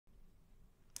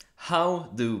How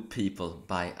do people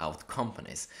buy out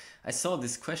companies? I saw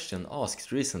this question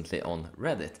asked recently on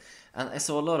Reddit, and I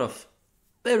saw a lot of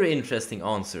very interesting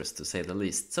answers, to say the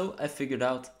least. So I figured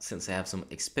out, since I have some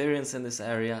experience in this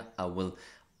area, I will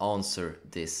answer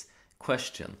this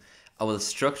question. I will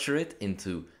structure it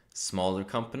into smaller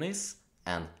companies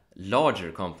and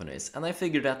larger companies, and I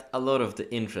figured that a lot of the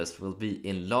interest will be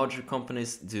in larger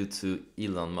companies due to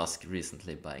Elon Musk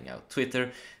recently buying out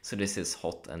Twitter, so this is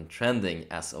hot and trending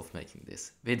as of making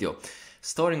this video.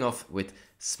 Starting off with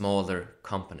smaller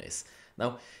companies.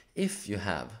 Now, if you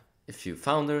have a few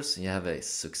founders, you have a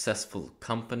successful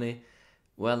company,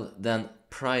 well, then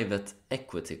private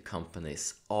equity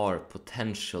companies are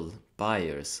potential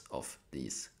buyers of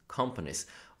these companies,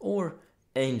 or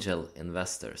angel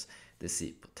investors. They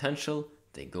see potential,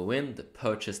 they go in, they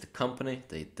purchase the company,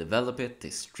 they develop it,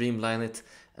 they streamline it,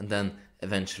 and then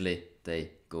eventually they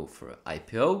go for an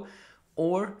IPO.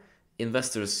 Or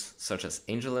investors such as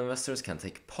angel investors can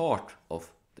take part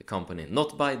of the company,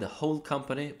 not buy the whole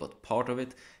company, but part of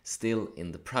it, still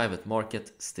in the private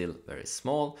market, still very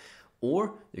small.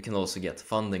 Or you can also get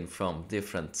funding from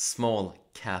different small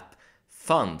cap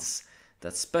funds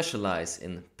that specialize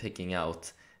in picking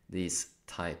out these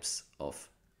types of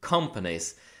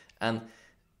companies. And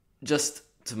just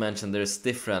to mention, there's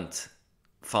different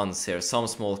funds here. Some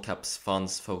small caps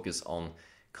funds focus on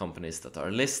companies that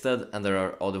are listed, and there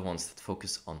are other ones that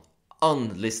focus on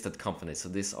unlisted companies. So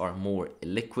these are more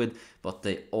illiquid, but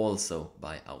they also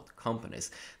buy out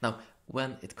companies. Now,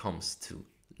 when it comes to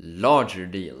larger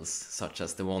deals, such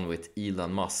as the one with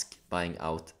Elon Musk buying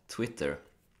out Twitter,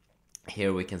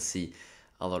 here we can see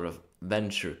a lot of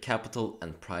venture capital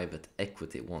and private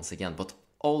equity once again, but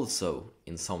also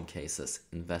in some cases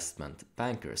investment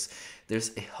bankers.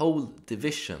 There's a whole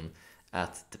division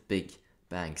at the big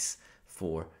banks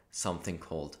for something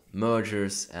called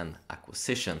mergers and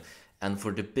acquisition. And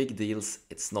for the big deals,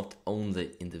 it's not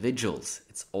only individuals,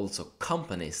 it's also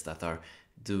companies that are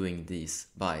doing these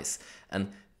buys.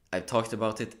 And I've talked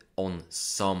about it on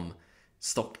some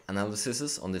stock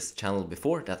analyses on this channel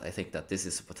before, that I think that this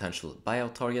is a potential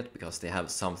buyout target because they have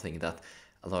something that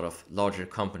a lot of larger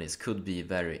companies could be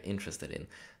very interested in.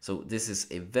 So this is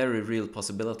a very real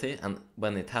possibility, and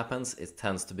when it happens, it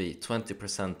tends to be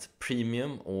 20%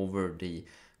 premium over the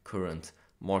current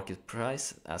market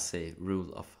price as a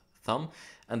rule of thumb,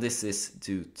 and this is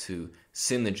due to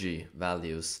synergy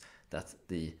values that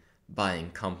the buying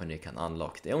company can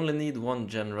unlock. They only need one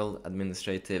general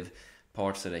administrative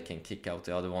part so they can kick out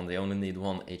the other one. They only need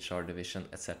one HR division,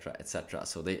 etc., etc.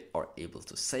 So they are able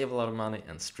to save a lot of money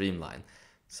and streamline.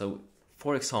 So,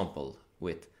 for example,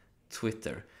 with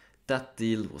Twitter, that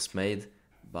deal was made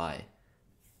by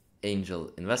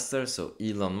angel investors, so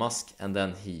Elon Musk, and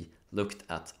then he looked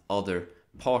at other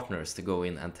partners to go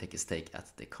in and take a stake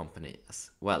at the company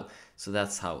as well. So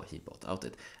that's how he bought out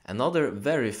it. Another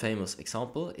very famous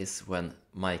example is when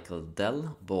Michael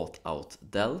Dell bought out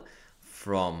Dell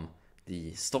from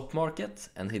the stock market,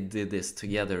 and he did this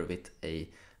together with a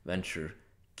venture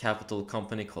capital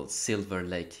company called Silver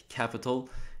Lake Capital.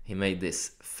 He made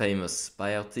this famous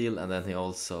buyout deal, and then he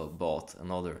also bought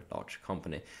another large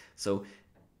company. So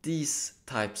these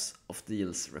types of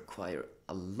deals require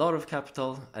a lot of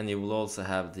capital, and you will also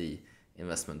have the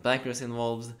investment bankers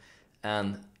involved,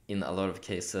 and in a lot of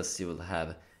cases you will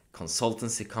have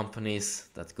consultancy companies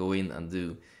that go in and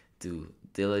do due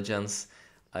diligence.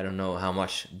 I don't know how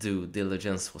much due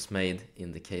diligence was made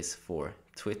in the case for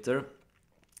Twitter,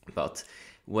 but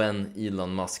when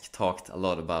Elon Musk talked a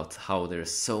lot about how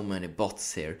there's so many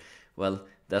bots here, well,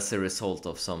 that's a result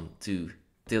of some due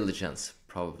diligence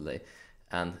probably,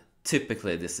 and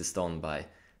typically this is done by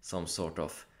some sort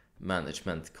of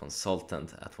management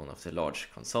consultant at one of the large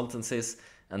consultancies,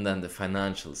 and then the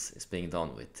financials is being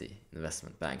done with the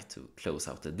investment bank to close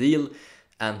out the deal.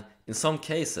 And in some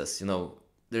cases,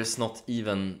 there's not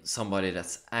even somebody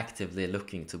that's actively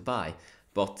looking to buy,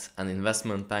 but an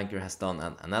investment banker has done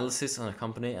an analysis on a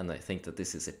company, and I think that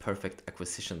this is a perfect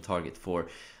acquisition target for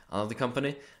another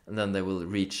company, and then they will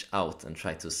reach out and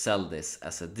try to sell this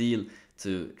as a deal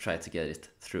to try to get it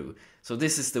through. So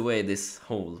this is the way this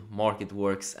whole market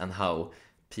works and how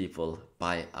people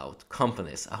buy out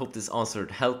companies. I hope this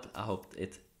answered help. I hope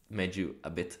it made you a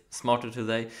bit smarter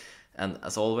today. And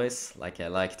as always, like I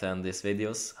like to end these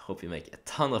videos, I hope you make a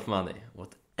ton of money,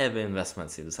 whatever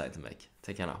investments you decide to make.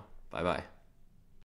 Take care now. Bye bye.